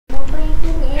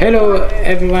Hello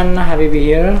everyone, Habibi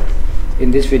here.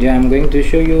 In this video I'm going to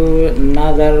show you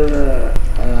another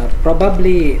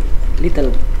probably little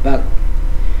bug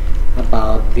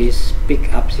about this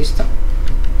pickup system.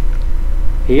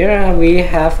 Here we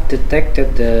have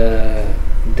detected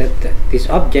that this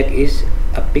object is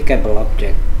a pickable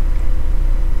object,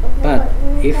 but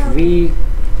if we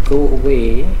go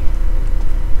away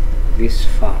this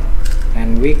far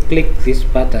and we click this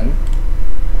button,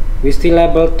 we still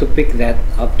able to pick that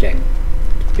object,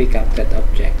 to pick up that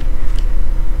object.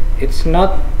 It's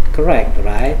not correct,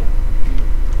 right?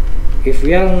 If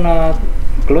we are not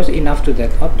close enough to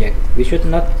that object, we should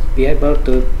not be able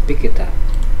to pick it up,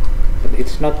 but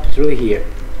it's not true here.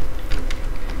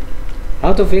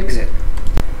 How to fix it?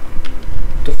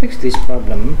 To fix this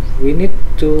problem, we need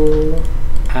to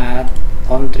add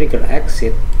on trigger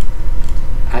exit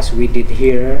as we did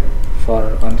here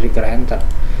for on trigger enter.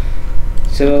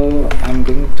 So I'm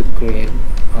going to create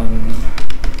on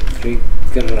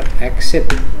trigger exit,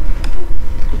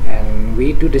 and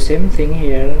we do the same thing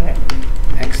here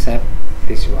except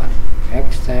this one,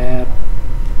 except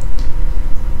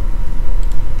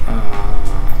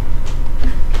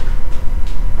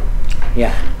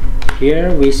yeah,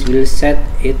 here we will set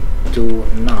it to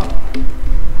null,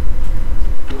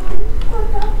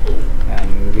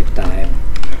 and we type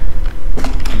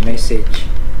a message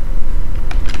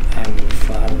 "I'm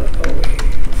far away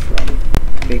from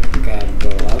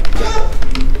pickable object."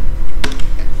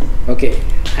 Okay,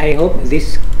 I hope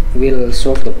this will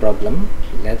solve the problem.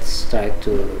 Let's try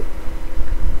to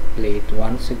play it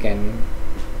once again.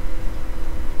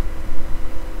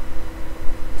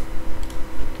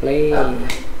 Play,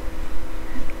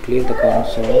 clear the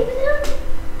console.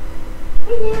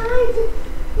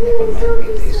 Never mind,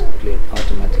 it is cleared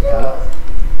automatically.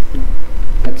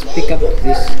 Let's pick up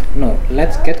this. No,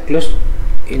 let's get close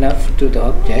enough to the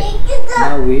object.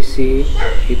 Now we see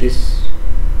it is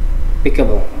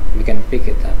pickable. We can pick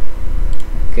it up.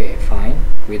 Okay, fine.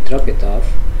 We drop it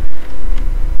off.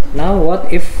 Now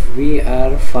what if we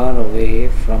are far away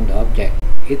from the object?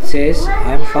 It says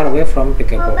I'm far away from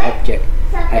pickable object.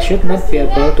 I should not be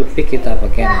able to pick it up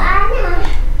again now.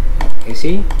 You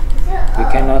see, we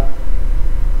cannot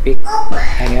pick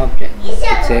any object.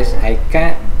 It says I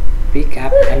can't pick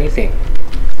up anything.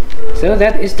 So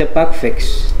that is the bug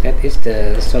fix. That is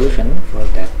the solution for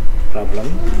that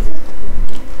problem.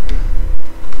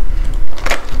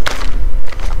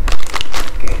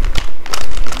 Okay.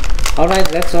 Alright,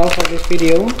 that's all for this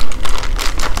video.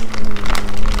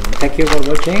 Thank you for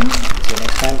watching. See you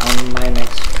next time on my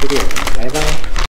next video. Bye bye.